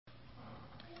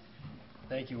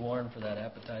Thank you, Warren, for that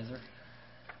appetizer.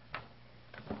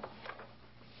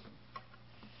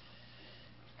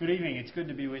 Good evening. It's good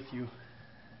to be with you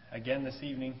again this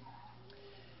evening.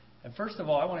 And first of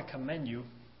all, I want to commend you.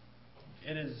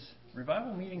 It is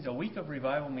revival meetings, a week of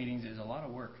revival meetings is a lot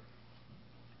of work.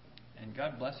 And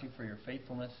God bless you for your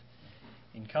faithfulness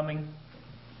in coming.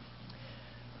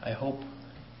 I hope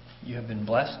you have been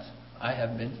blessed. I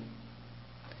have been.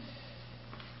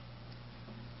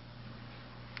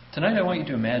 Tonight I want you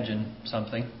to imagine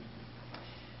something.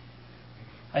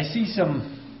 I see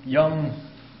some young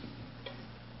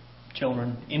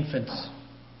children, infants,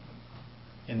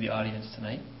 in the audience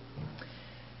tonight.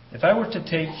 If I were to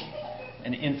take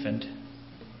an infant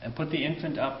and put the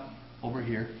infant up over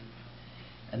here,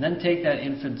 and then take that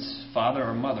infant's father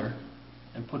or mother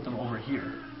and put them over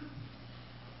here,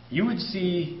 you would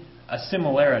see a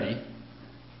similarity,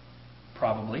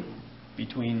 probably,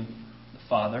 between the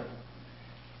father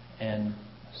and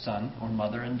son, or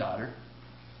mother and daughter.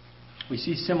 We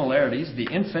see similarities.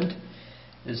 The infant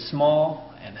is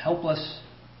small and helpless,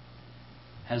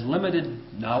 has limited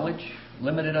knowledge,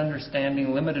 limited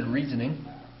understanding, limited reasoning.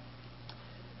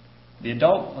 The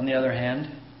adult, on the other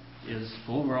hand, is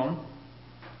full grown,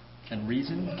 can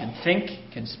reason, can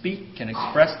think, can speak, can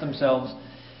express themselves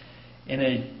in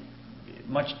a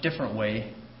much different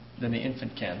way than the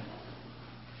infant can.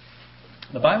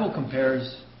 The Bible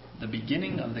compares the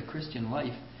beginning of the Christian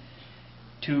life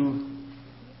to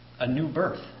a new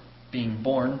birth, being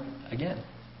born again.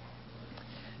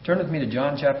 Turn with me to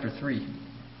John chapter 3.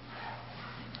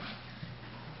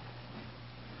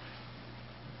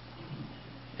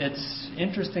 It's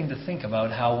interesting to think about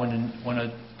how when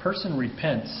a person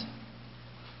repents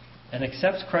and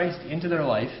accepts Christ into their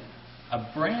life,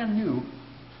 a brand new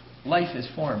life is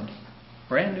formed.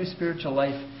 Brand new spiritual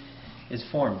life is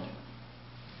formed.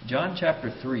 John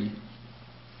chapter 3.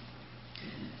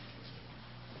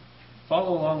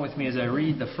 Follow along with me as I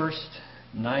read the first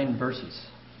 9 verses.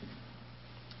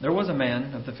 There was a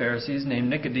man of the Pharisees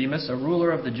named Nicodemus, a ruler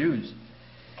of the Jews.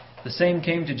 The same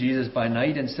came to Jesus by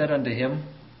night and said unto him,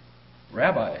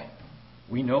 Rabbi,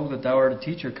 we know that thou art a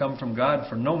teacher come from God,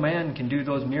 for no man can do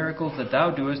those miracles that thou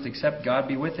doest except God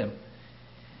be with him.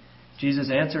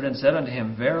 Jesus answered and said unto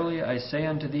him, Verily I say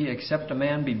unto thee, except a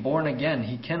man be born again,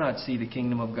 he cannot see the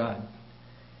kingdom of God.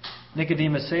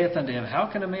 Nicodemus saith unto him, How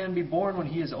can a man be born when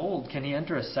he is old? Can he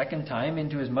enter a second time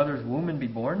into his mother's womb and be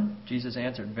born? Jesus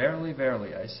answered, Verily,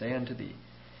 verily, I say unto thee,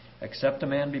 except a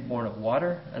man be born of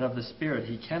water and of the Spirit,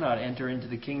 he cannot enter into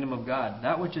the kingdom of God.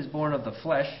 That which is born of the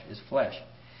flesh is flesh,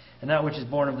 and that which is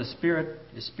born of the Spirit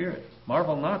is spirit.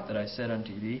 Marvel not that I said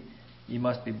unto thee, Ye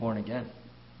must be born again.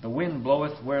 The wind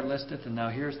bloweth where it listeth, and thou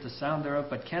hearest the sound thereof,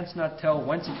 but canst not tell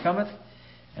whence it cometh,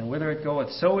 and whither it goeth.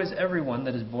 So is every one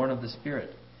that is born of the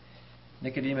Spirit.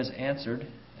 Nicodemus answered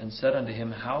and said unto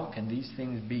him, How can these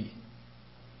things be?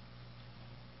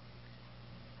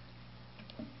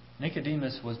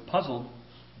 Nicodemus was puzzled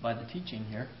by the teaching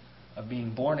here of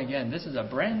being born again. This is a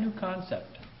brand new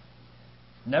concept.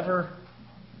 Never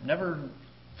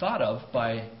thought of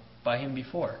by him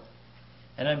before.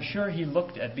 And I'm sure he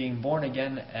looked at being born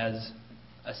again as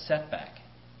a setback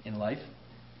in life.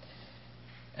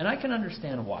 And I can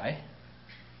understand why.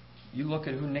 You look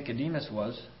at who Nicodemus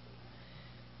was.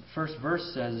 The first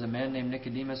verse says, a man named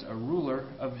Nicodemus, a ruler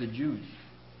of the Jews.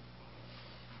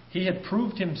 He had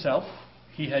proved himself.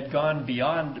 He had gone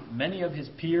beyond many of his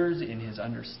peers in his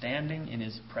understanding, in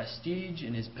his prestige,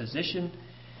 in his position.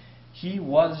 He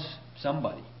was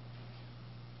somebody.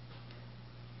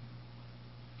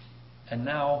 And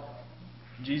now,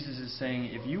 Jesus is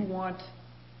saying, if you want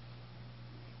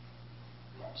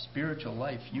spiritual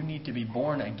life, you need to be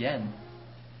born again.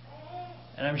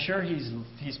 And I'm sure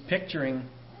he's picturing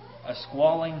a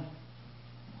squalling,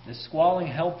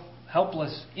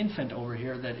 helpless infant over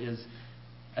here that is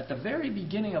at the very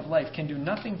beginning of life, can do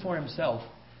nothing for himself,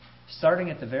 starting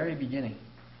at the very beginning.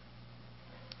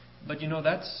 But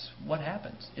that's what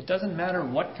happens. It doesn't matter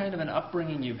what kind of an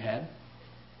upbringing you've had.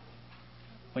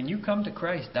 When you come to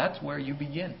Christ, that's where you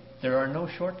begin. There are no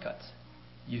shortcuts.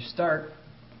 You start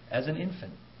as an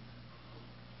infant.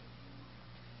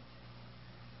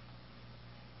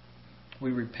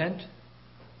 We repent,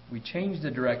 we change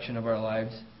the direction of our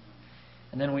lives,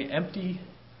 and then we empty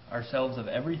ourselves of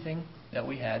everything that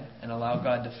we had and allow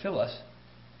God to fill us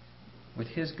with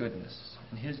His goodness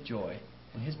and His joy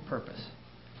and His purpose.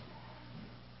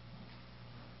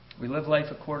 We live life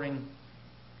according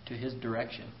to His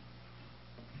direction.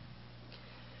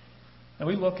 And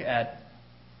we look at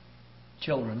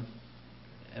children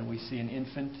and we see an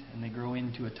infant and they grow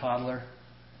into a toddler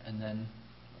and then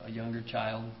a younger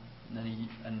child, and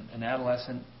then an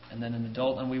adolescent, and then an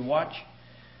adult, and we watch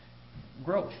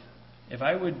growth. If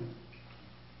I would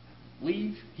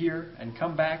leave here and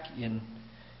come back in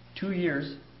 2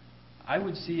 years, I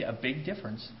would see a big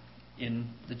difference in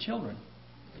the children,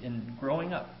 in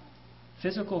growing up.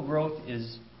 Physical growth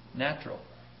is natural.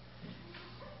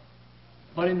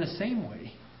 But in the same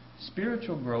way,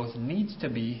 spiritual growth needs to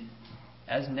be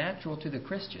as natural to the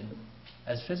Christian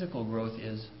as physical growth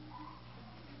is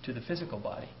to the physical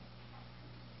body.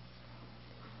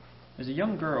 There's a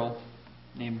young girl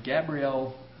named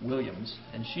Gabrielle Williams,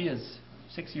 and she is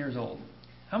 6 years old.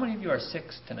 How many of you are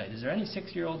 6 tonight? Is there any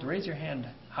 6-year-olds? Raise your hand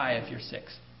high if you're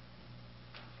 6.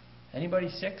 Anybody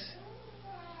 6?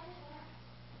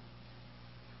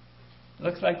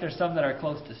 Looks like there's some that are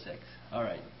close to 6. All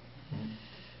right.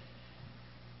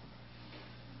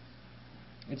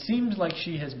 It seems like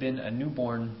she has been a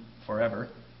newborn forever.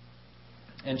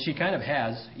 And she kind of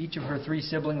has. Each of her 3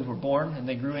 siblings were born, and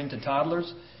they grew into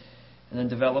toddlers and then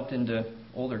developed into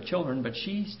older children, but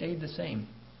she stayed the same.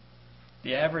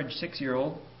 The average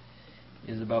 6-year-old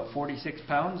is about 46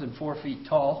 pounds and 4 feet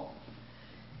tall.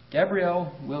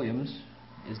 Gabrielle Williams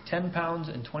is 10 pounds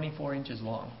and 24 inches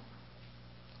long,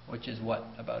 which is what,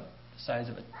 about the size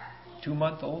of a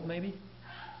 2-month-old maybe?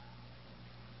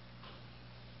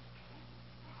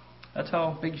 That's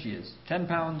how big she is. 10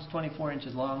 pounds, 24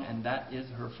 inches long, and that is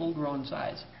her full-grown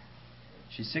size.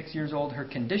 She's 6 years old. Her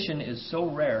condition is so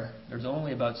rare, there's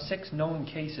only about 6 known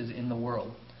cases in the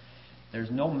world.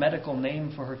 There's no medical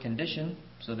name for her condition,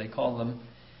 so they call them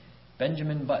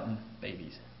Benjamin Button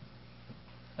babies.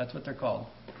 That's what they're called.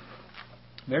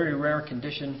 Very rare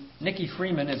condition. Nicky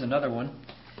Freeman is another one.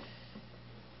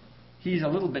 He's a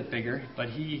little bit bigger, but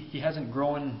he hasn't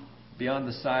grown beyond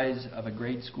the size of a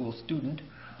grade school student,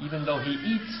 even though he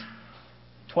eats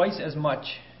twice as much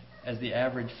as the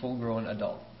average full-grown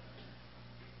adult.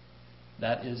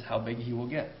 That is how big he will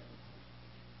get.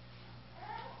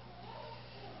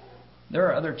 There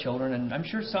are other children, and I'm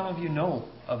sure some of you know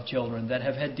of children that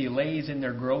have had delays in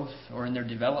their growth or in their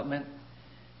development.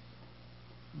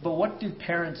 But what do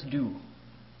parents do?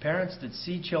 Parents that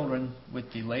see children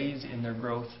with delays in their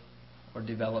growth or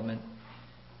development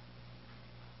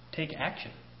take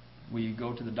action. We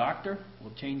go to the doctor,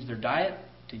 we'll change their diet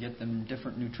to get them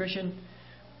different nutrition,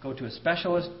 go to a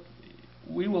specialist.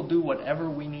 We will do whatever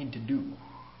we need to do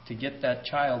to get that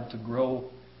child to grow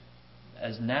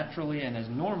as naturally and as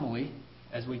normally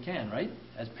as we can, right?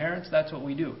 As parents, that's what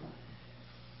we do.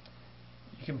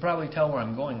 You can probably tell where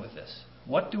I'm going with this.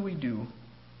 What do we do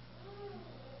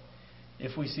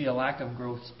if we see a lack of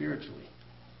growth spiritually?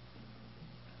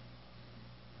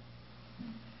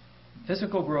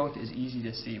 Physical growth is easy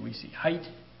to see. We see height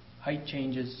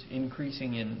changes,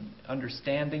 increasing in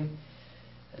understanding.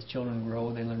 As children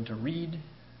grow, they learn to read.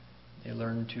 They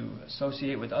learn to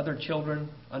associate with other children,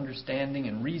 understanding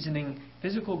and reasoning.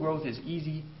 Physical growth is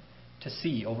easy to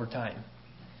see over time.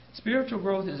 Spiritual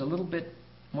growth is a little bit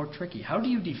more tricky. How do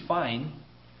you define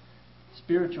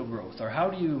spiritual growth, or how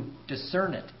do you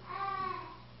discern it?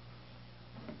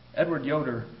 Edward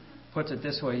Yoder puts it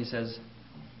this way. He says,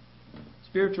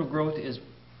 spiritual growth is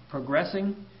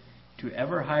progressing to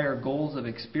ever higher goals of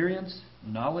experience,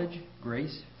 knowledge,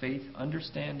 grace, faith,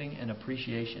 understanding, and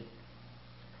appreciation.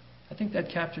 I think that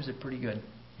captures it pretty good.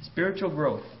 Spiritual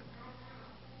growth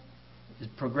is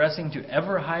progressing to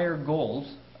ever higher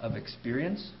goals of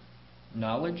experience,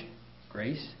 knowledge,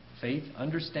 grace, faith,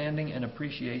 understanding, and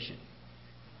appreciation.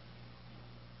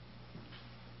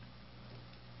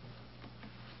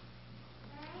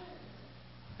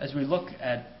 As we look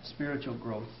at spiritual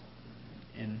growth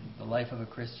in the life of a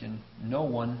Christian, no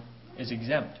one is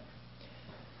exempt.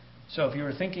 So if you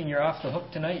were thinking you're off the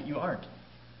hook tonight, you aren't.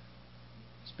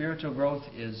 Spiritual growth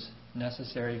is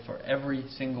necessary for every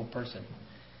single person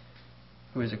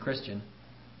who is a Christian.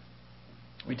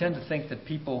 We tend to think that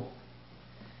people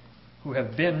who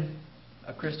have been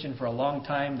a Christian for a long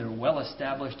time, they're well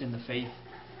established in the faith,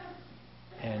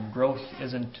 and growth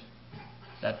isn't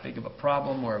that big of a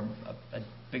problem or a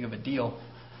big of a deal.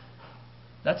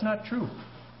 That's not true.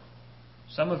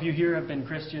 Some of you here have been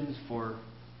Christians for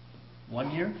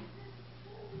 1 year,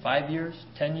 5 years,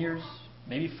 10 years,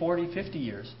 maybe 40, 50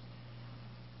 years.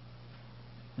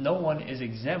 No one is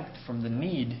exempt from the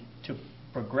need to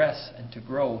progress and to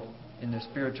grow in their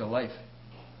spiritual life.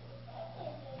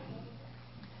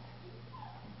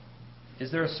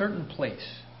 Is there a certain place?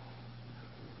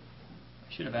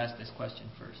 I should have asked this question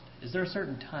first. Is there a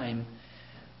certain time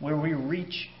where we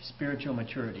reach spiritual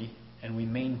maturity and we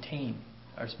maintain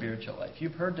our spiritual life?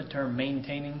 You've heard the term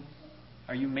maintaining.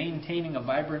 Are you maintaining a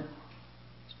vibrant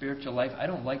spiritual life? I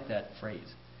don't like that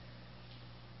phrase.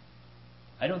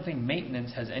 I don't think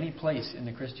maintenance has any place in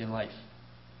the Christian life.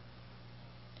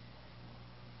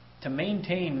 To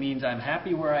maintain means I'm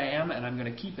happy where I am and I'm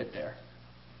going to keep it there.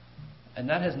 And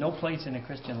that has no place in a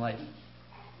Christian life.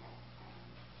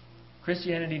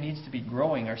 Christianity needs to be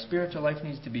growing. Our spiritual life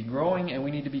needs to be growing, and we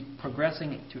need to be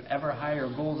progressing to ever higher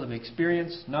goals of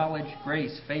experience, knowledge,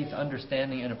 grace, faith,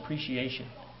 understanding, and appreciation.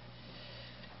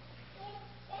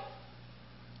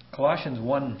 Colossians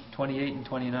 1:28 and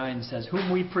 29 says, "Whom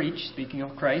we preach," speaking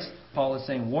of Christ, Paul is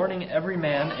saying, "warning every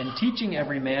man and teaching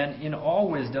every man in all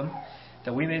wisdom,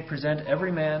 that we may present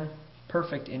every man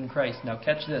perfect in Christ." Now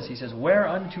catch this. He says,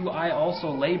 "Whereunto I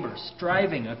also labor,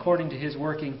 striving according to his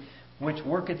working, which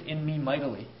worketh in me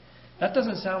mightily." That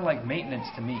doesn't sound like maintenance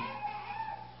to me.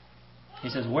 He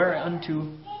says, "Whereunto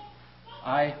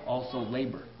I also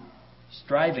labor,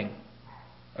 striving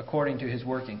according to his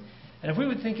working." And if we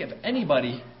would think of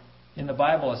anybody in the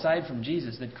Bible aside from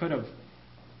Jesus that could have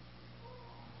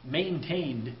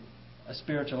maintained a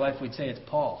spiritual life, we'd say it's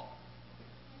Paul.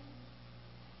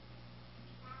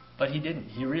 But he didn't.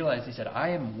 He realized, he said, "I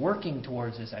am working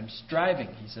towards this. I'm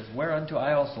striving." He says, "Whereunto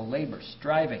I also labor,"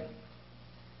 striving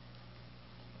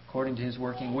according to his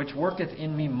working, which worketh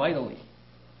in me mightily.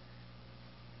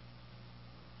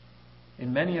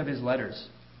 In many of his letters,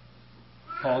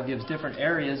 Paul gives different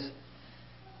areas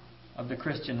of the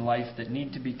Christian life that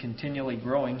need to be continually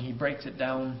growing. He breaks it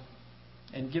down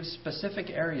and gives specific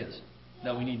areas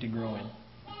that we need to grow in.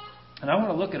 And I want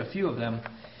to look at a few of them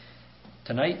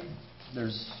tonight.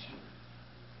 There's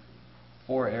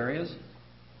 4 areas.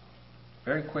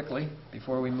 Very quickly,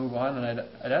 before we move on, and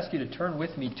I'd ask you to turn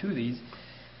with me to these.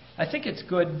 I think it's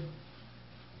good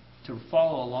to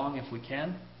follow along if we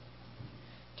can,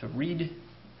 to read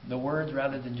the words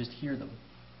rather than just hear them.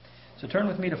 So turn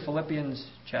with me to Philippians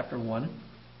chapter 1.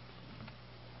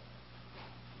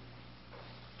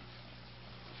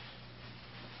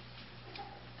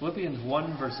 Philippians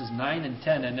 1 verses 9 and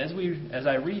 10. And as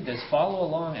I read this, follow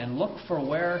along and look for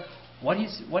what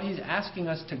he's asking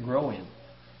us to grow in.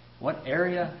 What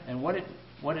area and what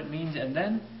it means. And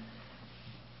then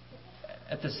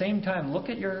at the same time, look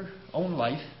at your own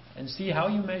life and see how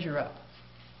you measure up.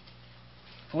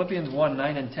 Philippians 1,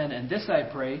 9 and 10. "And this I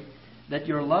pray, that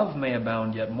your love may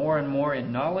abound yet more and more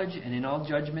in knowledge and in all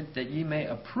judgment, that ye may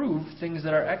approve things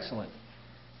that are excellent,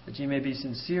 that ye may be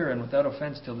sincere and without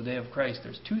offense till the day of Christ."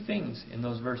 There's 2 things in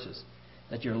those verses.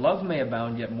 That your love may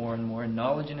abound yet more and more in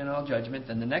knowledge and in all judgment.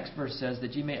 And the next verse says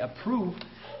that ye may approve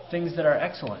things that are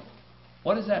excellent.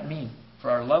 What does that mean? For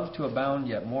our love to abound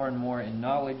yet more and more in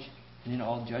knowledge and in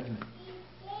all judgment.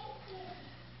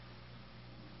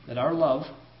 That our love,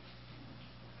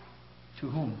 to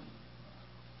whom?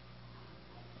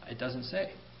 It doesn't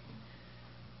say.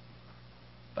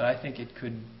 But I think it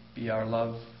could be our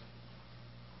love,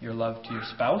 your love to your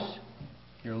spouse,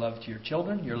 your love to your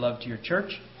children, your love to your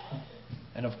church,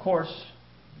 and of course,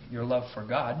 your love for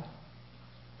God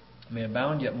may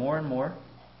abound yet more and more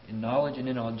in knowledge and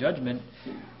in all judgment.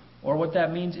 Or what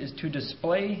that means is to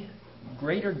display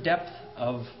greater depth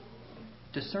of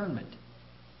discernment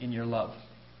in your love.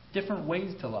 Different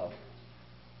ways to love.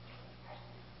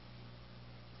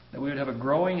 That we would have a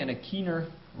growing and a keener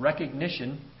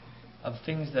recognition of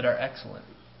things that are excellent.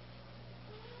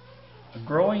 A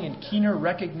growing and keener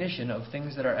recognition of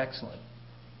things that are excellent.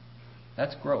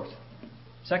 That's growth.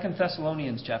 2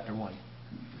 Thessalonians chapter 1.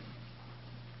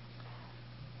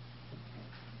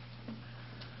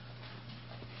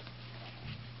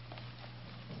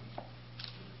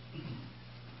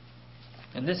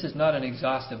 And this is not an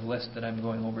exhaustive list that I'm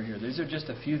going over here. These are just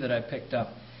a few that I picked up.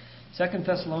 2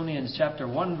 Thessalonians chapter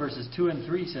 1 verses 2 and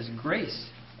 3 says, "Grace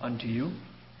unto you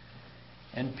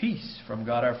and peace from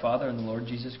God our Father and the Lord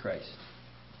Jesus Christ.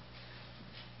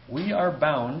 We are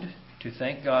bound to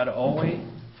thank God always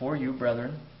for you,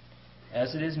 brethren,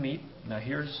 as it is meet." Now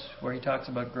here's where he talks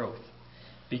about growth.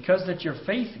 "Because that your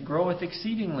faith groweth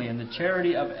exceedingly, and the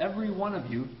charity of every one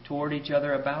of you toward each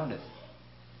other aboundeth."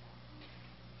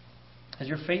 Has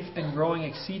your faith been growing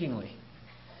exceedingly?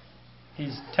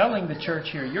 He's telling the church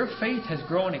here, your faith has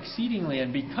grown exceedingly,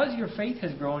 and because your faith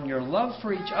has grown, your love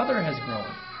for each other has grown.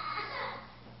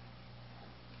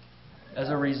 As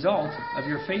a result of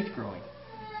your faith growing.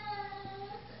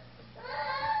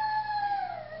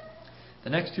 The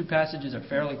next 2 passages are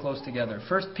fairly close together.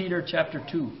 1 Peter chapter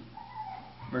 2,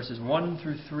 verses 1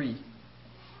 through 3.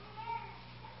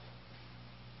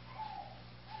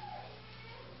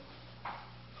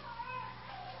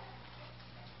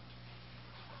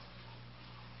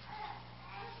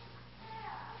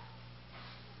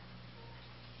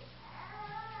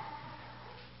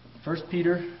 First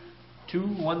Peter 2,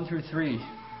 1 through 3.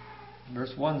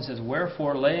 Verse 1 says,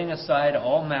 "Wherefore, laying aside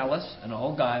all malice and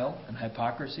all guile and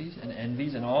hypocrisies and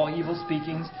envies and all evil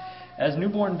speakings, as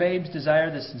newborn babes desire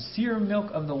the sincere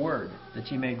milk of the word, that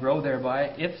ye may grow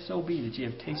thereby, if so be that ye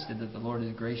have tasted that the Lord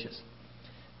is gracious."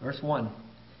 Verse 1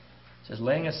 says,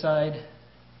 "Laying aside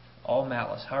all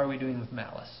malice." How are we doing with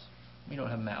malice? We don't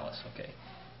have malice, okay.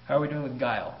 How are we doing with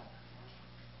guile?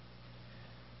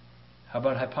 How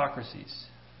about hypocrisies,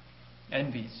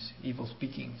 envies, evil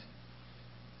speakings?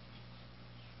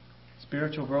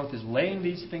 Spiritual growth is laying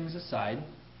these things aside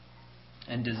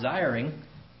and desiring,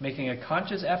 making a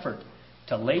conscious effort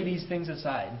to lay these things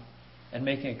aside and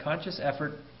making a conscious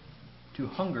effort to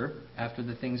hunger after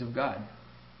the things of God.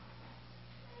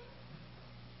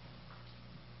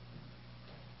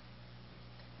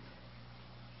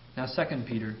 Now 2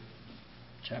 Peter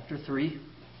chapter 3.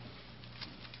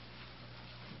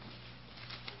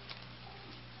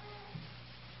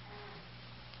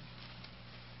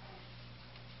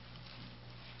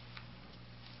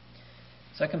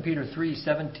 Second Peter 3,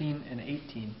 17 and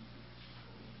 18.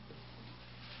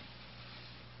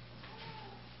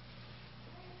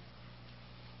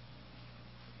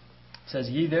 It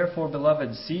says, "Ye therefore,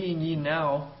 beloved, seeing ye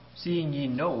know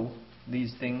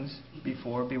these things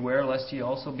before, beware lest ye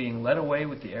also, being led away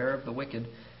with the error of the wicked,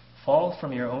 fall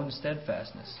from your own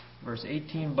steadfastness." Verse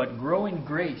 18, "But grow in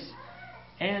grace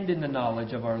and in the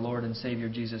knowledge of our Lord and Savior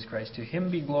Jesus Christ. To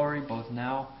him be glory both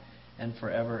now and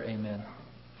forever. Amen."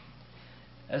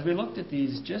 As we looked at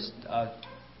these, just a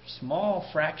small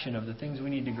fraction of the things we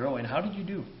need to grow in, how did you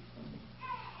do?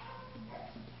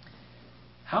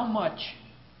 How much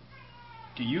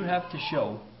do you have to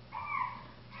show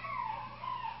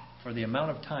for the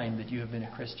amount of time that you have been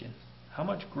a Christian? How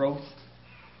much growth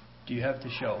do you have to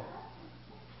show?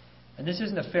 And this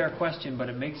isn't a fair question, but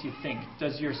it makes you think.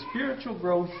 Does your spiritual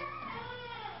growth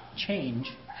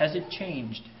change? Has it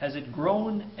changed? Has it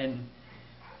grown and,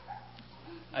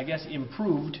 I guess,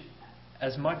 improved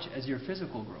as much as your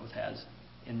physical growth has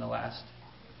in the last?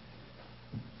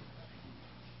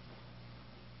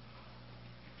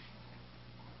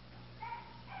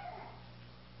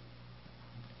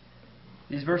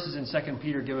 These verses in 2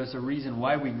 Peter give us a reason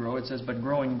why we grow. It says, "But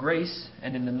grow in grace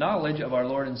and in the knowledge of our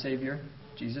Lord and Savior,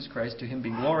 Jesus Christ. To him be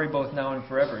glory both now and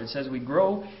forever." It says we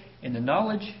grow in the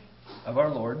knowledge of our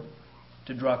Lord.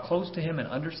 To draw close to him and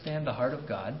understand the heart of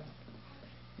God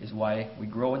is why we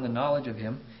grow in the knowledge of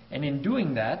him. And in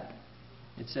doing that,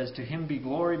 it says, "To him be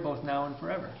glory both now and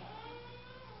forever."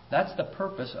 That's the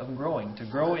purpose of growing, to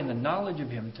grow in the knowledge of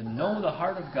him, to know the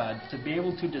heart of God, to be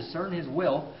able to discern his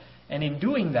will. And in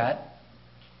doing that,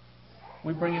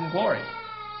 we bring him glory.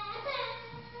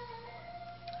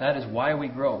 That is why we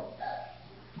grow.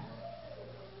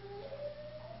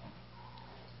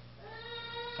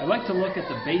 I'd like to look at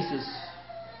the basis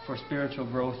for spiritual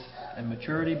growth and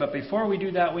maturity, but before we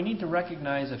do that, we need to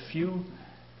recognize a few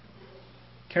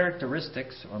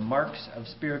characteristics or marks of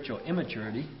spiritual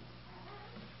immaturity.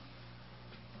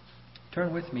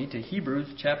 Turn with me to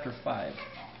Hebrews chapter 5.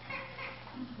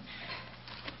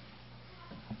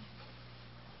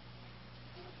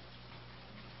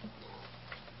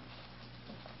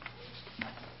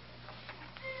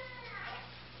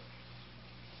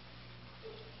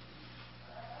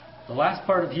 The last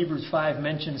part of Hebrews 5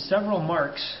 mentions several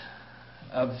marks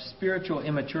of spiritual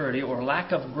immaturity or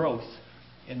lack of growth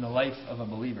in the life of a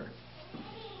believer.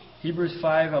 Hebrews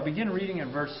 5, I'll begin reading at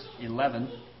verse 11,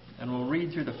 and we'll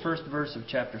read through the first verse of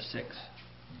chapter 6.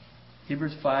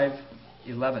 Hebrews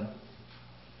 5:11.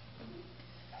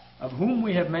 "Of whom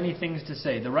we have many things to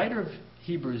say." The writer of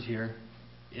Hebrews here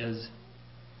is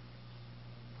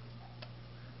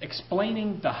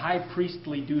explaining the high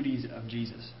priestly duties of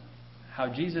Jesus. How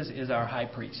Jesus is our high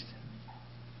priest.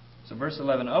 So verse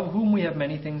 11, "Of whom we have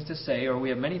many things to say," or we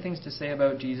have many things to say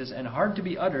about Jesus, "and hard to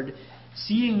be uttered,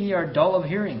 seeing ye are dull of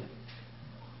hearing.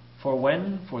 For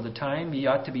when, for the time, ye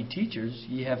ought to be teachers,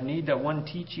 ye have need that one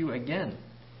teach you again,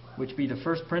 which be the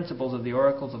first principles of the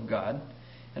oracles of God,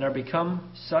 and are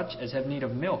become such as have need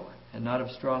of milk, and not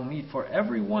of strong meat. For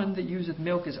every one that useth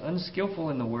milk is unskillful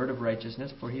in the word of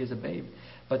righteousness, for he is a babe.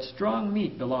 But strong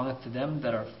meat belongeth to them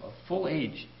that are of full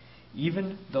age,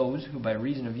 even those who by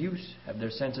reason of use have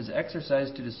their senses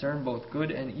exercised to discern both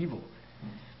good and evil.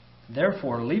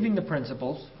 Therefore, leaving the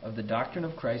principles of the doctrine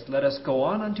of Christ, let us go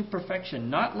on unto perfection,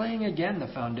 not laying again the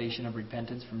foundation of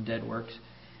repentance from dead works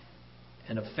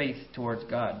and of faith towards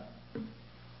God."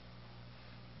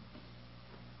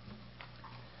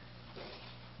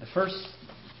 The first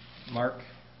mark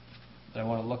that I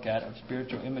want to look at of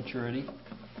spiritual immaturity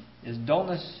is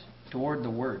dullness toward the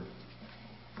Word.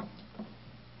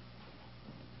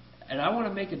 And I want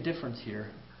to make a difference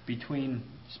here between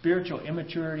spiritual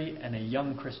immaturity and a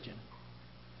young Christian.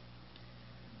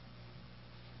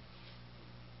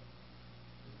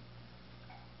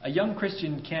 A young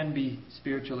Christian can be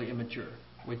spiritually immature,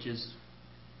 which is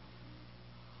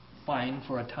fine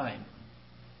for a time.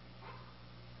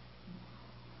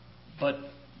 But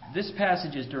this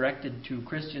passage is directed to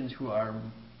Christians who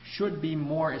should be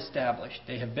more established.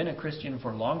 They have been a Christian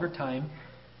for a longer time,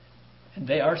 and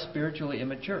they are spiritually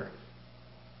immature.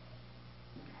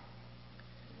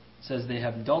 It says they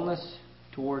have dullness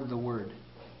toward the word.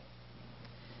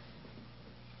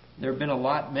 There have been a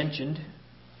lot mentioned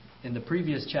in the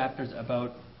previous chapters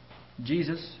about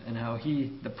Jesus and how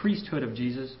the priesthood of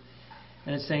Jesus.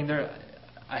 And it's saying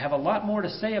I have a lot more to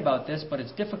say about this, but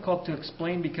it's difficult to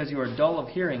explain because you are dull of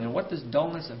hearing. And what does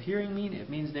dullness of hearing mean? It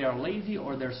means they are lazy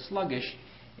or they're sluggish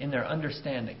in their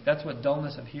understanding. That's what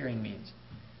dullness of hearing means.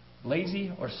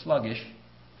 Lazy or sluggish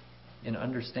in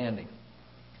understanding.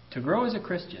 To grow as a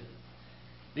Christian,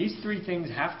 these three things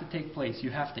have to take place.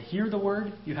 You have to hear the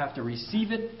word, you have to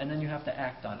receive it, and then you have to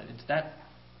act on it. It's that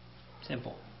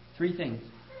simple. Three things.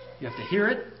 You have to hear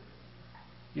it,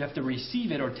 you have to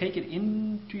receive it or take it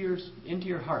into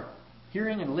your heart.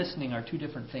 Hearing and listening are two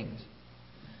different things.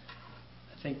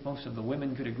 I think most of the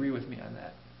women could agree with me on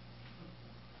that.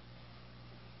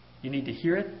 You need to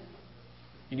hear it,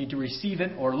 you need to receive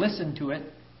it or listen to it,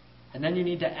 and then you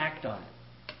need to act on it.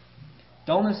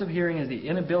 Dullness of hearing is the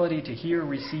inability to hear,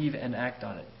 receive, and act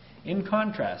on it. In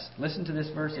contrast, listen to this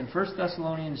verse in 1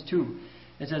 Thessalonians 2.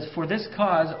 It says, "For this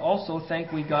cause also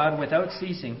thank we God without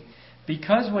ceasing,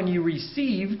 because when you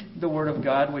received the word of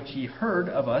God which ye heard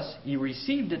of us, ye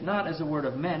received it not as the word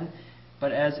of men,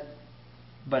 but as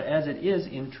it is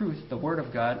in truth the word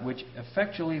of God, which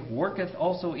effectually worketh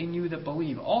also in you that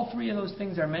believe." All three of those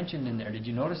things are mentioned in there. Did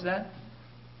you notice that?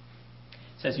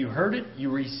 It says you heard it, you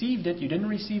received it. You didn't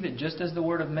receive it just as the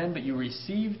word of men, but you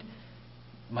received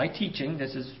my teaching.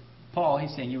 This is Paul.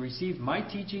 He's saying you received my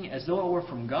teaching as though it were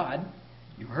from God.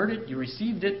 You heard it, you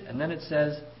received it, and then it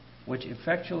says, which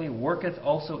effectually worketh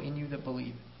also in you that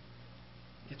believe.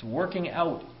 It's working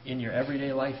out in your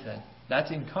everyday life then. That's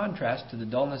in contrast to the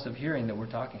dullness of hearing that we're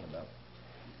talking about.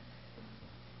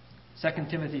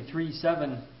 2 Timothy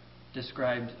 3:7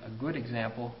 describes a good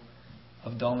example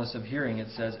of dullness of hearing. It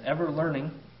says, "Ever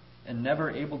learning and never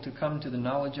able to come to the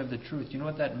knowledge of the truth." Do you know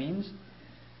what that means?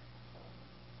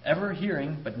 Ever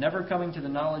hearing, but never coming to the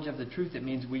knowledge of the truth. It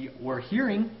means we're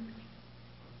hearing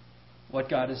what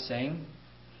God is saying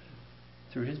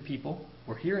through His people.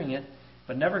 We're hearing it,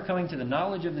 but never coming to the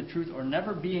knowledge of the truth or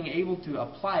never being able to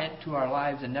apply it to our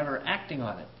lives and never acting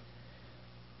on it.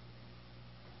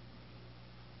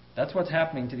 That's what's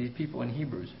happening to these people in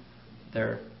Hebrews.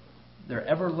 They're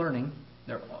ever learning.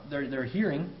 They're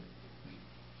hearing,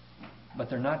 but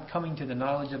they're not coming to the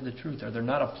knowledge of the truth, or they're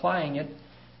not applying it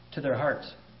to their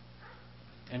hearts.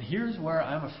 And here's where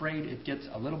I'm afraid it gets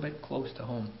a little bit close to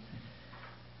home.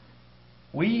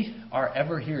 We are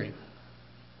ever hearing.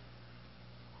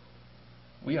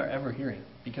 We are ever hearing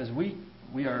because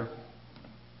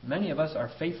many of us are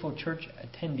faithful church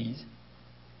attendees.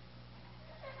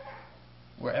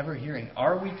 We're ever hearing.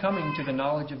 Are we coming to the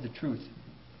knowledge of the truth?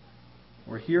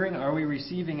 We're hearing, are we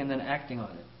receiving, and then acting on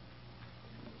it?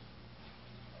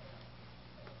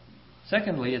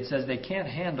 Secondly, it says they can't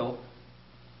handle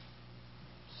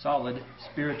solid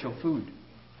spiritual food.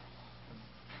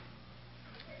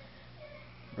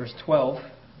 Verse 12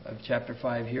 of chapter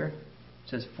 5 here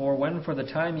says, "For when for the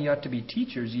time ye ought to be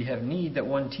teachers, ye have need that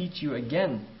one teach you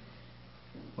again,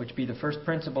 which be the first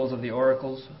principles of the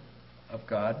oracles of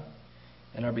God,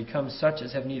 and are become such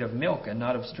as have need of milk and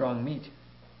not of strong meat."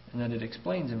 And then it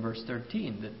explains in verse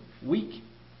 13 that weak,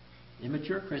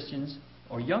 immature Christians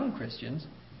or young Christians,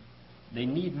 they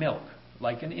need milk.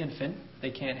 Like an infant,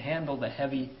 they can't handle the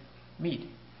heavy meat.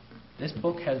 This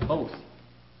book has both.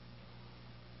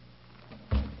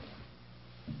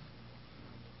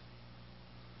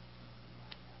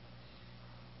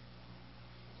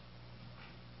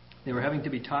 They were having to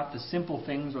be taught the simple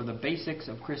things or the basics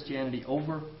of Christianity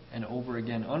over and over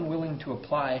again, unwilling to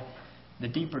apply the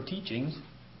deeper teachings.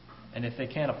 And if they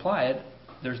can't apply it,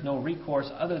 there's no recourse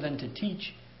other than to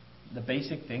teach the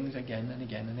basic things again and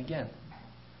again and again.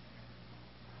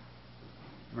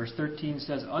 Verse 13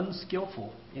 says,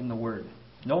 "Unskillful in the word,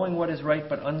 knowing what is right,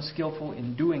 but unskillful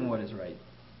in doing what is right."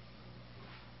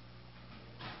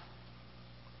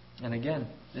 And again,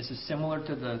 this is similar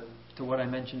to what I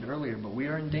mentioned earlier, but we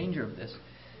are in danger of this.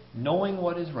 Knowing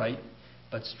what is right,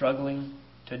 but struggling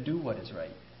to do what is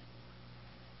right.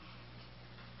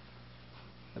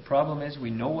 The problem is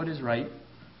we know what is right,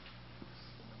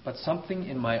 but something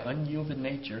in my unyielded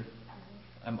nature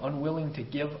I'm unwilling to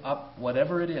give up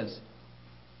whatever it is.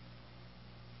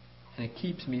 And it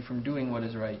keeps me from doing what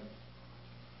is right.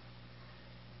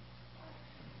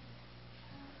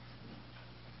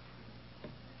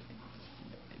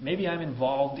 Maybe I'm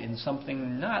involved in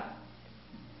something not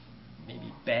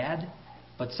maybe bad,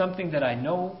 but something that I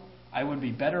know I would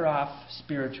be better off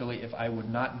spiritually if I would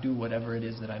not do whatever it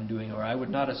is that I'm doing, or I would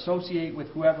not associate with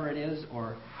whoever it is,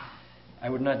 or I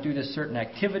would not do this certain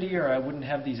activity, or I wouldn't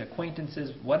have these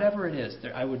acquaintances, whatever it is.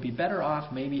 I would be better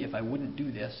off maybe if I wouldn't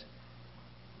do this.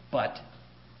 But,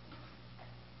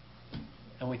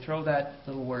 and we throw that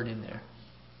little word in there.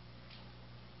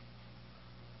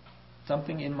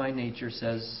 Something in my nature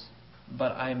says,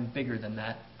 but I'm bigger than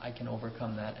that. I can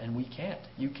overcome that. And we can't.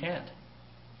 You can't.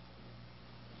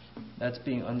 That's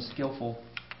being unskillful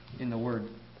in the Word.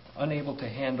 Unable to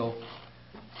handle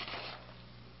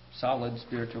solid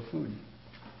spiritual food.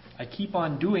 I keep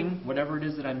on doing whatever it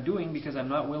is that I'm doing because I'm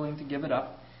not willing to give it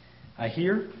up. I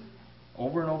hear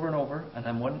over and over and over, and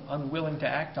I'm unwilling to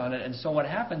act on it. And so what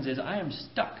happens is I am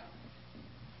stuck.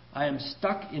 I am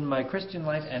stuck in my Christian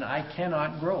life, and I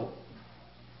cannot grow.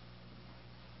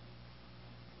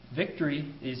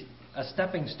 Victory is a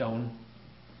stepping stone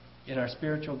in our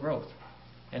spiritual growth.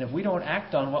 And if we don't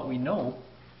act on what we know,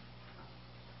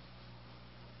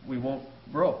 we won't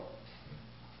grow.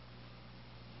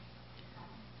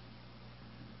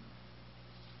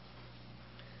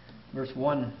 Verse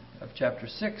 1 of chapter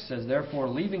 6 says, "Therefore,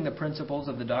 leaving the principles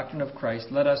of the doctrine of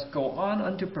Christ, let us go on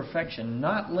unto perfection,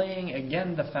 not laying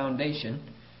again the foundation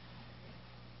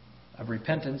of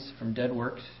repentance from dead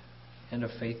works and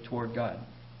of faith toward God."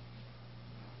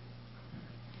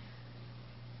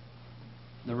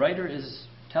 The writer is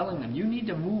telling them, you need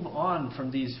to move on from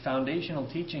these foundational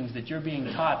teachings that you're being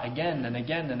taught again and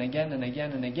again and again and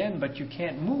again and again, but you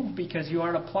can't move because you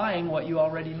aren't applying what you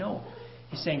already know.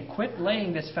 He's saying, quit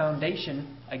laying this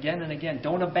foundation again and again.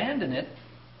 Don't abandon it,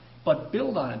 but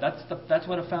build on it. That's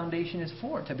what a foundation is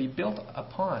for, to be built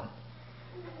upon.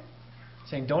 He's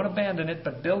saying, don't abandon it,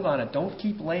 but build on it. Don't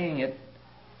keep laying it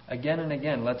again and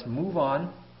again. Let's move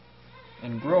on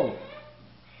and grow.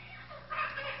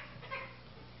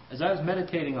 As I was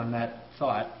meditating on that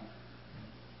thought,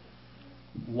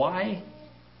 why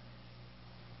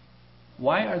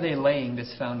are they laying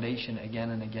this foundation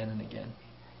again and again and again?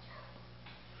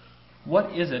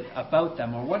 What is it about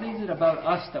them, or what is it about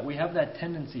us that we have that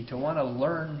tendency to want to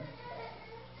learn,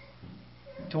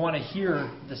 to want to hear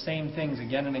the same things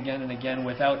again and again and again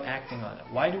without acting on it?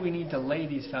 Why do we need to lay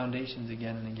these foundations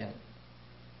again and again?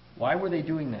 Why were they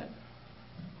doing that?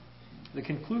 The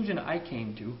conclusion I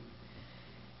came to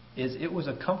is it was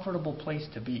a comfortable place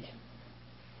to be.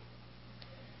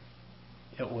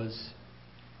 It was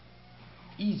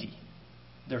easy.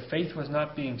 Their faith was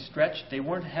not being stretched. They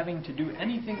weren't having to do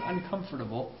anything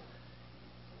uncomfortable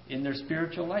in their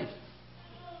spiritual life,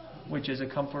 which is a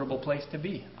comfortable place to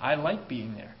be. I like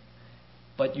being there.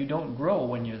 But you don't grow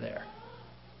when you're there.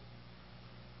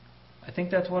 I think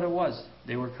that's what it was.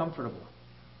 They were comfortable.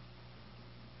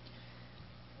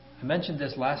 I mentioned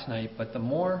this last night, but the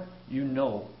more you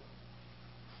know,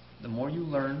 the more you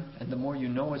learn, and the more you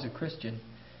know as a Christian,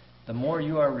 the more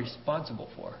you are responsible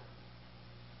for.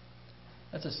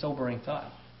 That's a sobering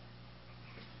thought.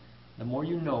 The more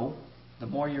you know, the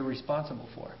more you're responsible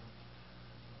for.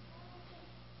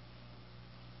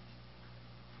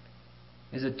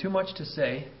 Is it too much to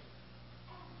say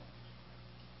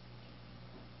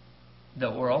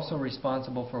that we're also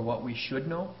responsible for what we should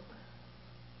know?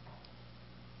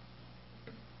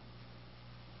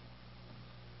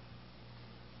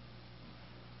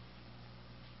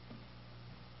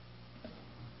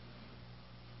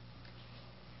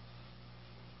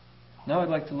 Now I'd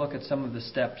like to look at some of the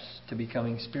steps to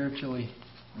becoming spiritually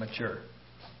mature.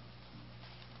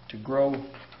 To grow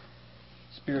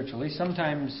spiritually.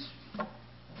 Sometimes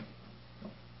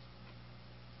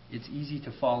it's easy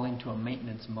to fall into a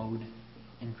maintenance mode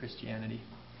in Christianity,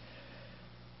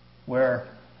 where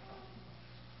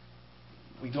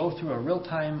we go through a real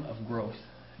time of growth.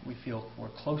 We feel we're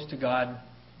close to God.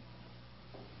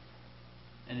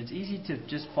 And it's easy to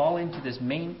just fall into this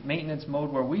maintenance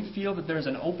mode where we feel that there's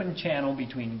an open channel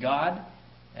between God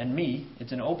and me.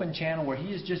 It's an open channel where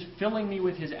He is just filling me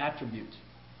with His attributes.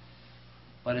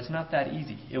 But it's not that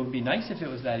easy. It would be nice if it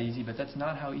was that easy, but that's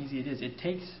not how easy it is. It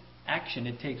takes action.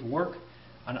 It takes work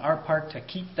on our part to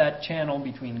keep that channel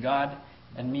between God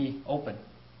and me open.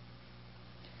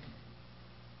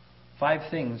 5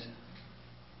 things.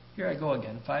 Here I go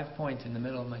again. 5 points in the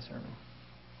middle of my sermon.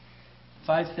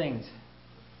 5 things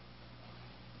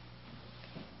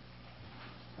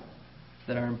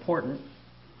that are important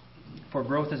for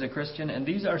growth as a Christian, and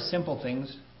these are simple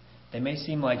things. They may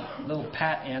seem like little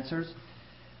pat answers,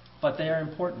 but they are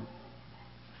important.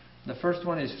 The first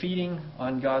one is feeding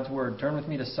on God's Word. Turn with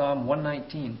me to Psalm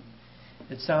 119.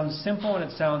 It sounds simple and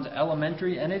it sounds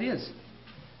elementary, and it is.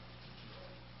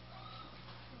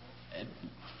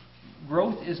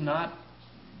 Growth is not,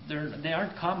 they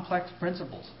aren't complex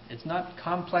principles. It's not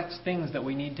complex things that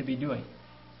we need to be doing.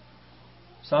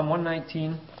 Psalm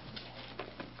 119,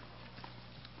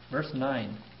 verse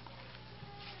 9.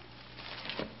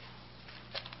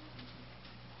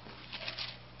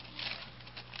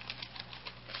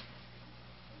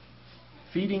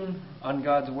 Feeding on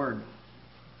God's Word.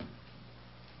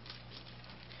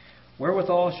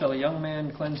 Wherewithal shall a young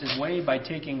man cleanse his way? By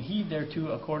taking heed thereto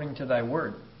according to thy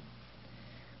word.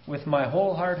 With my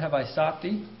whole heart have I sought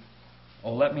thee.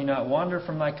 O let me not wander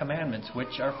from thy commandments,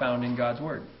 which are found in God's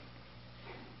word.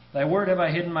 Thy word have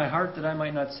I hid in my heart, that I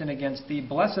might not sin against thee.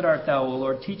 Blessed art thou, O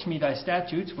Lord, teach me thy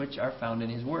statutes, which are found in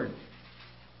his word.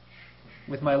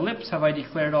 With my lips have I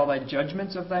declared all thy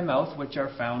judgments of thy mouth, which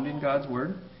are found in God's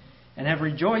word, and have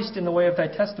rejoiced in the way of thy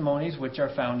testimonies, which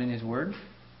are found in his word.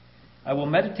 I will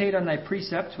meditate on thy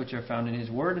precepts, which are found in his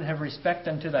word, and have respect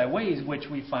unto thy ways, which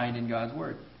we find in God's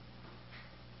word.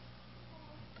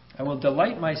 I will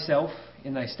delight myself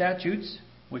in thy statutes,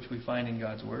 which we find in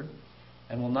God's word,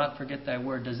 and will not forget thy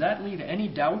word. Does that leave any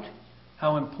doubt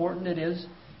how important it is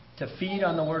to feed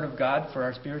on the word of God for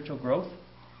our spiritual growth?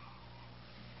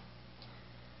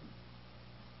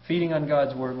 Feeding on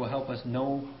God's word will help us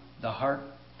know the heart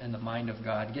and the mind of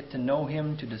God, get to know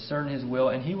him, to discern his will,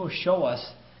 and he will show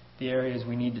us the areas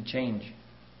we need to change.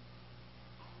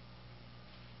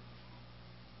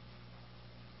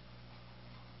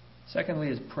 Secondly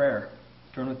is prayer.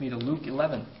 Turn with me to Luke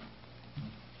 11.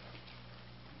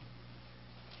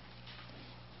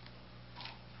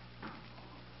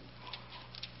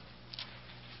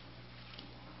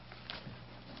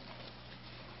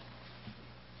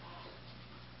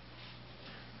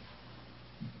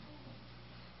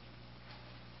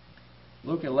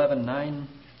 Luke 11, 9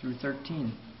 through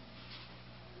 13.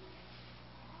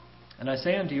 And I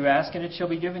say unto you, ask, and it shall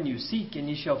be given you. Seek, and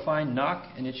ye shall find. Knock,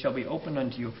 and it shall be opened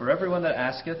unto you. For everyone that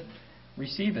asketh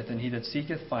receiveth, and he that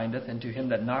seeketh findeth, and to him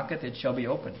that knocketh it shall be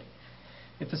opened.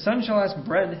 If the son shall ask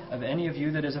bread of any of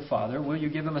you that is a father, will you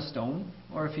give him a stone?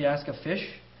 Or if he ask a fish,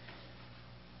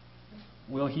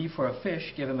 will he for a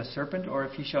fish give him a serpent? Or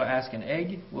if he shall ask an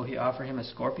egg, will he offer him a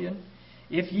scorpion?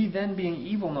 If ye then, being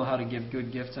evil, know how to give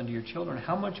good gifts unto your children,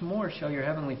 how much more shall your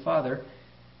heavenly Father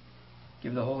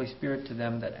give the Holy Spirit to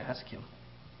them that ask him?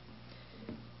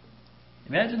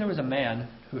 Imagine there was a man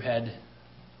who had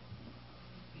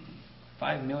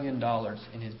 $5 million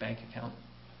in his bank account,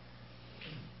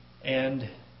 and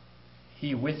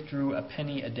he withdrew a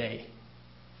penny a day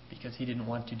because he didn't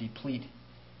want to deplete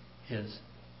his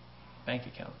bank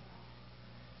account.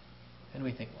 And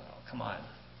we think, well, come on.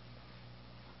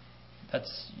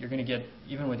 You're going to get,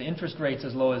 even with interest rates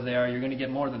as low as they are, you're going to get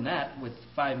more than that with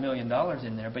 $5 million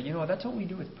in there. But you know, that's what we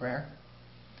do with prayer.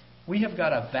 We have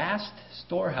got a vast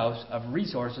storehouse of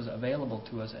resources available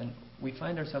to us, and we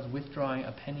find ourselves withdrawing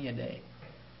a penny a day.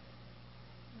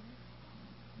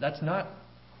 That's not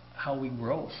how we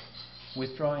grow.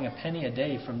 Withdrawing a penny a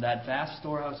day from that vast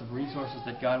storehouse of resources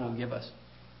that God will give us.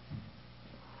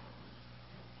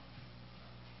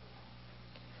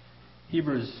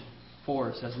 Hebrews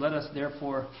 4 says, let us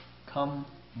therefore come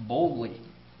boldly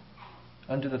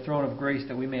unto the throne of grace,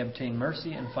 that we may obtain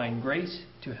mercy and find grace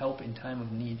to help in time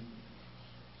of need.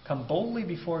 Come boldly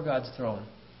before God's throne.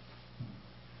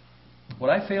 What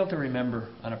I fail to remember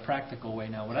on a practical way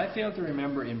now, what I fail to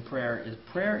remember in prayer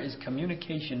is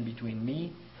communication between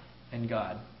me and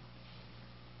God.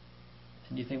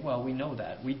 And you think, well, we know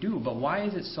that. We do, but why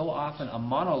is it so often a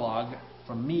monologue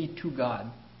from me to God?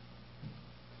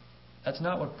 That's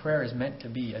not what prayer is meant to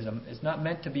be. It's not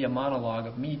meant to be a monologue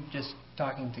of me just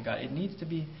talking to God. It needs to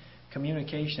be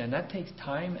communication, and that takes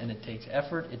time and it takes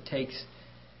effort.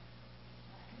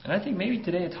 And I think maybe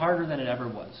today it's harder than it ever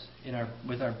was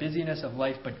with our busyness of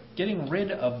life, but getting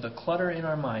rid of the clutter in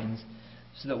our minds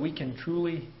so that we can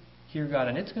truly hear God.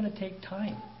 And it's going to take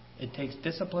time. It takes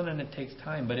discipline and it takes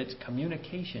time, but it's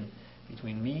communication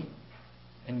between me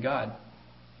and God.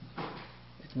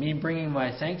 It's me bringing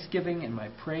my thanksgiving and my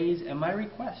praise and my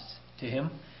requests to Him.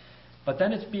 But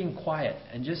then it's being quiet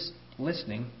and just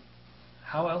listening.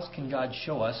 How else can God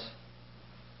show us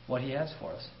what He has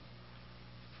for us?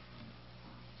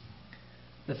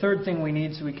 The third thing we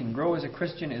need so we can grow as a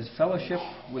Christian is fellowship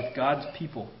with God's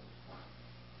people.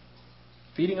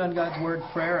 Feeding on God's Word,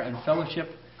 prayer, and fellowship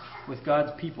with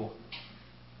God's people.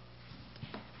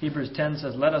 Hebrews 10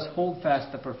 says, "Let us hold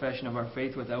fast the profession of our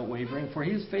faith without wavering, for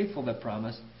he is faithful that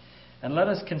promised. And let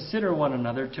us consider one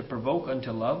another to provoke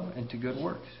unto love and to good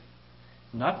works,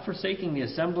 not forsaking the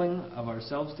assembling of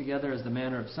ourselves together as the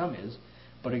manner of some is,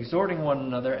 but exhorting one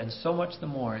another, and so much the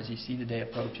more as ye see the day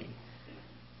approaching."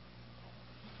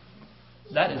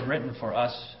 That is written for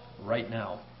us right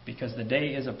now, because the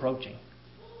day is approaching.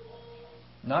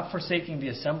 Not forsaking the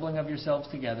assembling of yourselves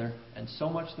together, and so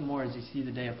much the more as you see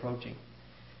the day approaching.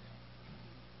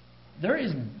 There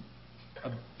is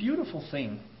a beautiful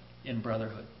thing in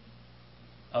brotherhood,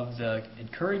 of the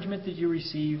encouragement that you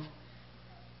receive,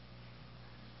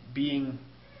 being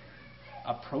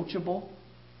approachable,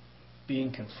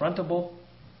 being confrontable,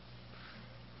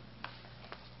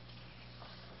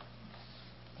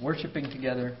 worshiping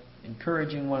together,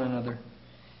 encouraging one another.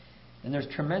 And there's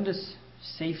tremendous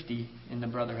safety in the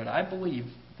brotherhood. I believe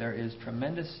there is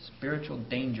tremendous spiritual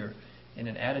danger in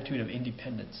an attitude of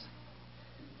independence.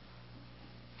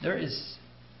 There is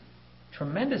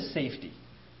tremendous safety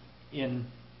in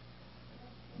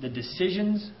the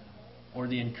decisions or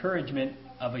the encouragement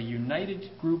of a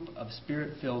united group of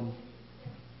Spirit-filled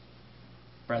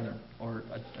brethren or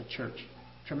a church.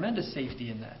 Tremendous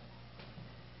safety in that.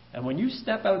 And when you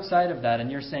step outside of that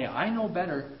and you're saying, "I know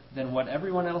better than what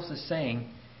everyone else is saying,"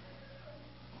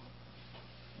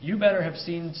 you better have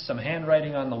seen some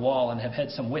handwriting on the wall and have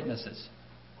had some witnesses.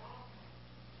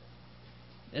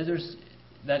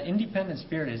 That independent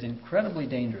spirit is incredibly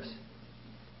dangerous.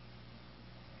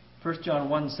 1 John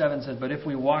 1:7 says, "But if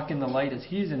we walk in the light as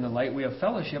he is in the light, we have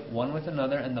fellowship one with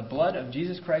another, and the blood of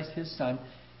Jesus Christ his Son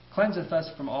cleanseth us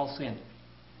from all sin."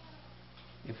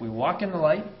 If we walk in the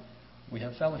light, we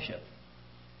have fellowship.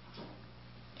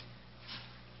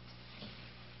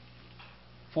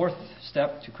 Fourth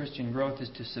step to Christian growth is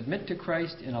to submit to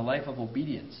Christ in a life of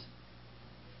obedience.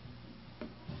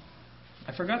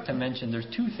 I forgot to mention there's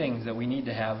two things that we need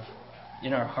to have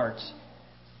in our hearts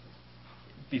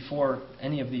before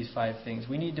any of these five things.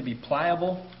 We need to be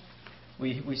pliable.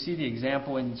 We see the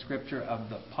example in Scripture of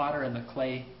the potter and the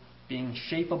clay being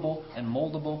shapeable and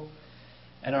moldable.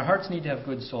 And our hearts need to have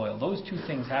good soil. Those two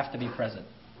things have to be present.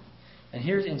 And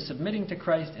here's in submitting to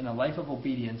Christ in a life of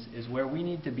obedience is where we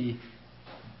need to be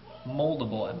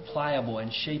moldable and pliable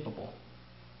and shapeable.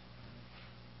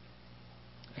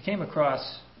 I came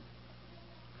across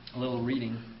a little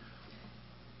reading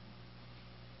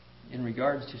in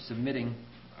regards to submitting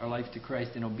our life to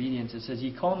Christ in obedience. It says,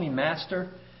 "Ye call me master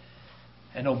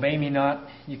and obey me not.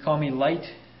 Ye call me light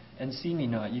and see me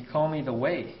not. Ye call me the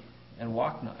way and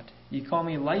walk not. Ye call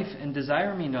me life and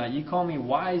desire me not. Ye call me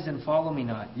wise and follow me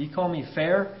not. Ye call me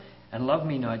fair and love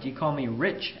me not. Ye call me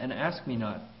rich and ask me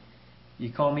not. Ye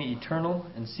call me eternal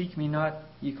and seek me not.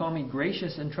 Ye call me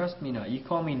gracious and trust me not. Ye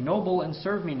call me noble and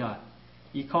serve me not.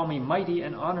 Ye call me mighty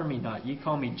and honor me not. Ye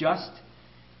call me just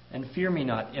and fear me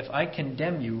not. If I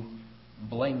condemn you,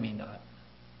 blame me not."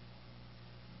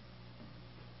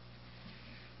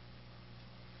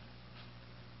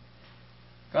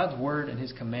 God's word and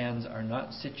his commands are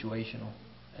not situational,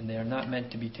 and they are not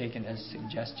meant to be taken as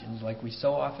suggestions like we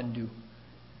so often do.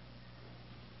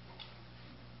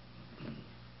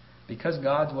 Because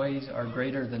God's ways are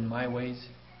greater than my ways,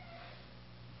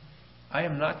 I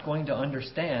am not going to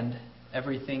understand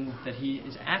everything that he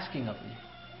is asking of me.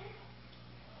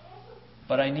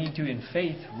 But I need to, in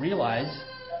faith, realize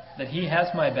that he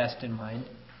has my best in mind.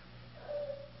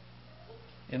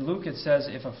 In Luke it says,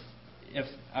 if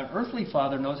an earthly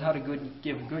father knows how to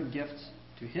give good gifts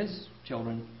to his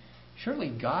children, surely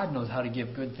God knows how to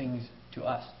give good things to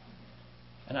us.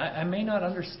 And I may not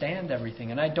understand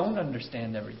everything, and I don't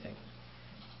understand everything.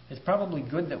 It's probably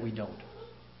good that we don't.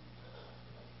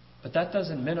 But that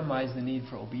doesn't minimize the need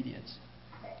for obedience.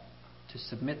 To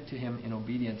submit to him in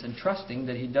obedience and trusting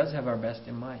that he does have our best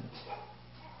in mind.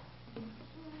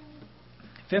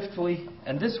 Fifthly,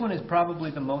 and this one is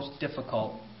probably the most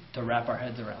difficult to wrap our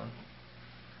heads around,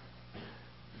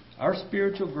 our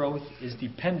spiritual growth is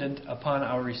dependent upon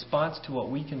our response to what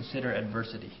we consider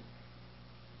adversity.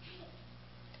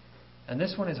 And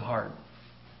this one is hard.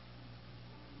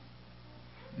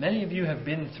 Many of you have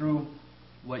been through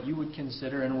what you would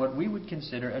consider and what we would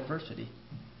consider adversity.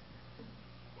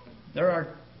 There are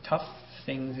tough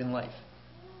things in life.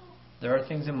 There are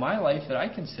things in my life that I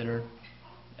consider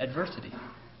adversity,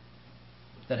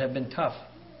 that have been tough.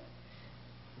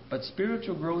 But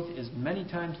spiritual growth is many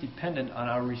times dependent on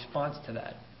our response to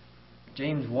that.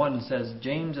 James 1 says,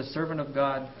 "James, a servant of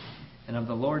God and of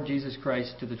the Lord Jesus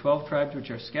Christ, to the 12 tribes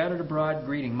which are scattered abroad,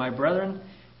 greeting. My brethren,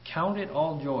 count it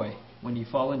all joy when you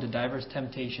fall into diverse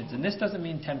temptations." And this doesn't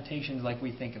mean temptations like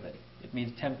we think of it. It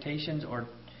means temptations or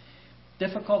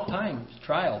difficult times,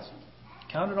 trials.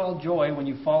 Count it all joy when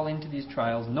you fall into these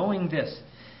trials, knowing this,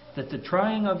 that the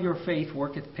trying of your faith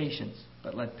worketh patience.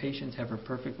 But let patience have her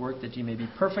perfect work, that ye may be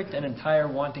perfect and entire,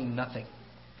 wanting nothing.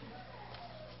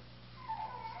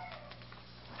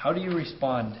 How do you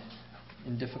respond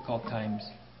in difficult times?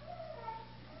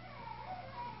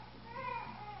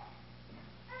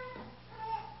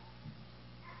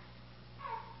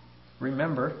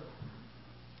 Remember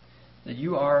that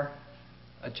you are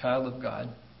a child of God.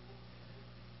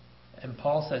 And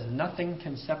Paul says nothing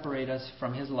can separate us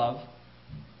from His love.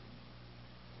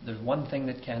 There's one thing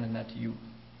that can, and that's you.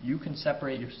 You can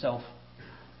separate yourself.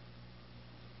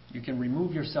 You can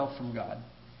remove yourself from God.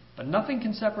 But nothing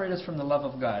can separate us from the love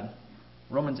of God.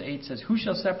 Romans 8 says, "Who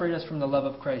shall separate us from the love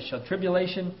of Christ? Shall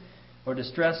tribulation, or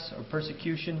distress, or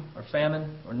persecution, or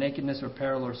famine, or nakedness, or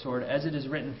peril, or sword? As it is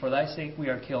written, for thy sake we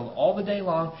are killed all the day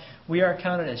long. We are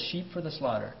counted as sheep for the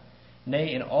slaughter.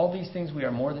 Nay, in all these things we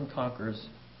are more than conquerors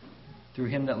through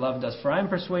Him that loved us. For I am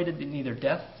persuaded that neither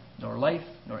death, nor life,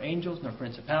 nor angels, nor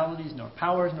principalities, nor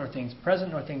powers, nor things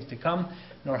present, nor things to come,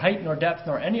 nor height, nor depth,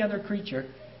 nor any other creature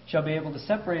shall be able to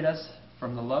separate us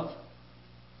from the love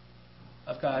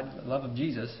of God, the love of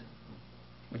Jesus,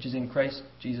 which is in Christ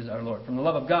Jesus our Lord." From the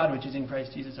love of God, which is in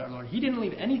Christ Jesus our Lord. He didn't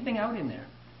leave anything out in there.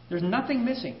 There's nothing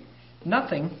missing.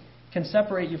 Nothing can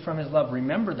separate you from His love.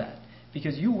 Remember that.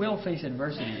 Because you will face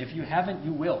adversity. If you haven't,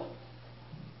 you will.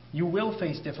 You will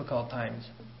face difficult times.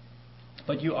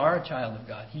 But you are a child of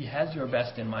God. He has your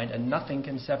best in mind, and nothing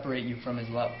can separate you from His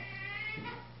love.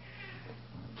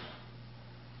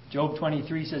 Job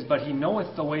 23 says, "But He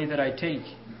knoweth the way that I take.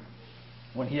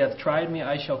 When He hath tried me,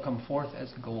 I shall come forth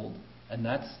as gold." And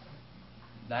that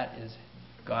is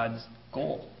God's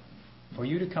goal. For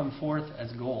you to come forth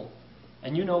as gold.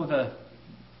 And you know the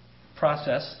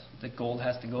process that gold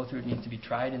has to go through. It needs to be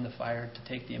tried in the fire to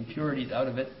take the impurities out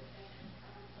of it.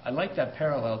 I like that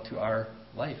parallel to our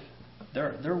life.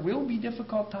 There will be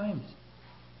difficult times.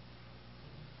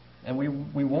 And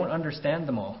we won't understand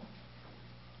them all.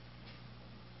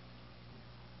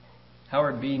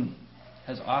 Howard Bean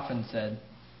has often said,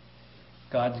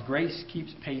 God's grace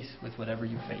keeps pace with whatever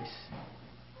you face.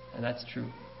 And that's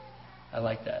true. I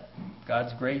like that.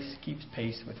 God's grace keeps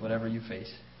pace with whatever you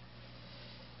face.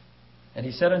 "And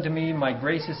He said unto me, My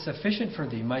grace is sufficient for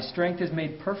thee. My strength is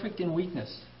made perfect in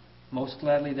weakness. Most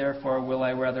gladly therefore will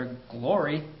I rather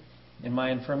glory in my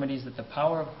infirmities, that the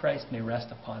power of Christ may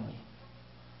rest upon me."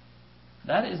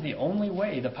 That is the only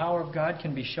way the power of God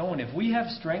can be shown. If we have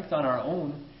strength on our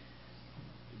own,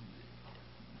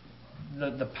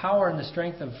 the power and the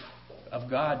strength of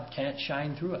God can't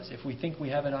shine through us if we think we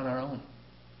have it on our own.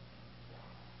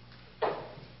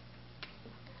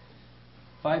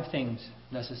 5 things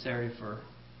necessary for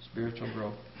spiritual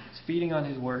growth. It's feeding on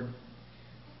His Word,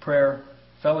 prayer,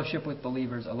 fellowship with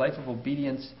believers, a life of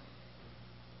obedience,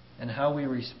 and how we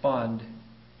respond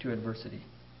to adversity.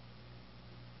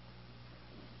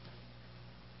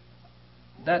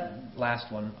 That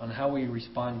last one, on how we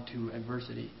respond to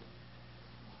adversity,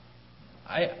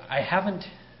 I haven't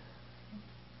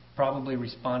probably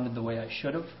responded the way I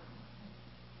should have.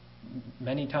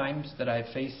 Many times that I've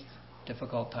faced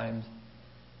difficult times.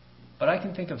 But I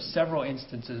can think of several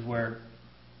instances where,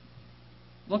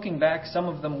 looking back, some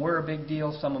of them were a big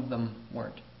deal, some of them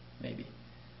weren't, maybe.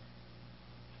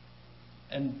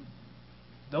 And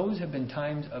those have been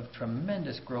times of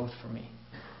tremendous growth for me,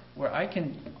 where I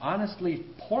can honestly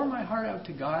pour my heart out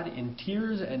to God in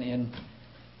tears and in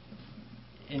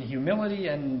humility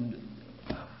and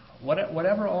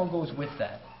whatever all goes with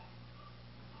that.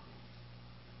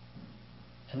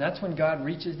 And that's when God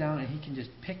reaches down and He can just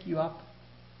pick you up.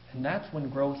 And that's when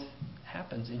growth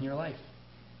happens in your life.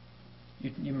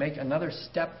 You make another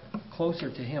step closer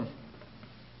to Him.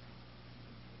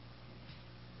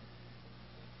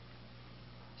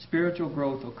 Spiritual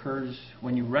growth occurs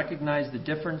when you recognize the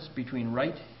difference between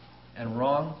right and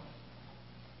wrong,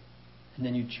 and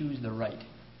then you choose the right.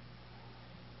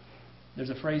 There's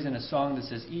a phrase in a song that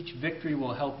says, "Each victory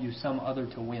will help you some other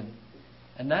to win."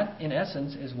 And that, in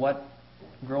essence, is what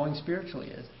growing spiritually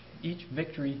is. Each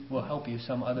victory will help you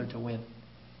some other to win.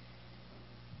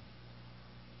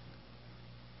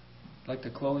 I'd like to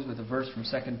close with a verse from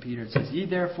 2 Peter. It says, "Ye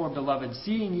therefore, beloved,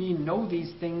 seeing ye know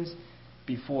these things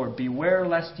before, beware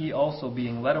lest ye also,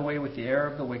 being led away with the error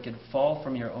of the wicked, fall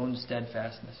from your own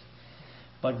steadfastness.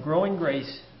 But grow in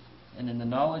grace and in the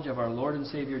knowledge of our Lord and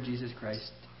Savior Jesus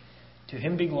Christ. To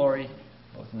Him be glory,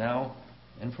 both now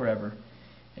and forever.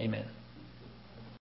 Amen."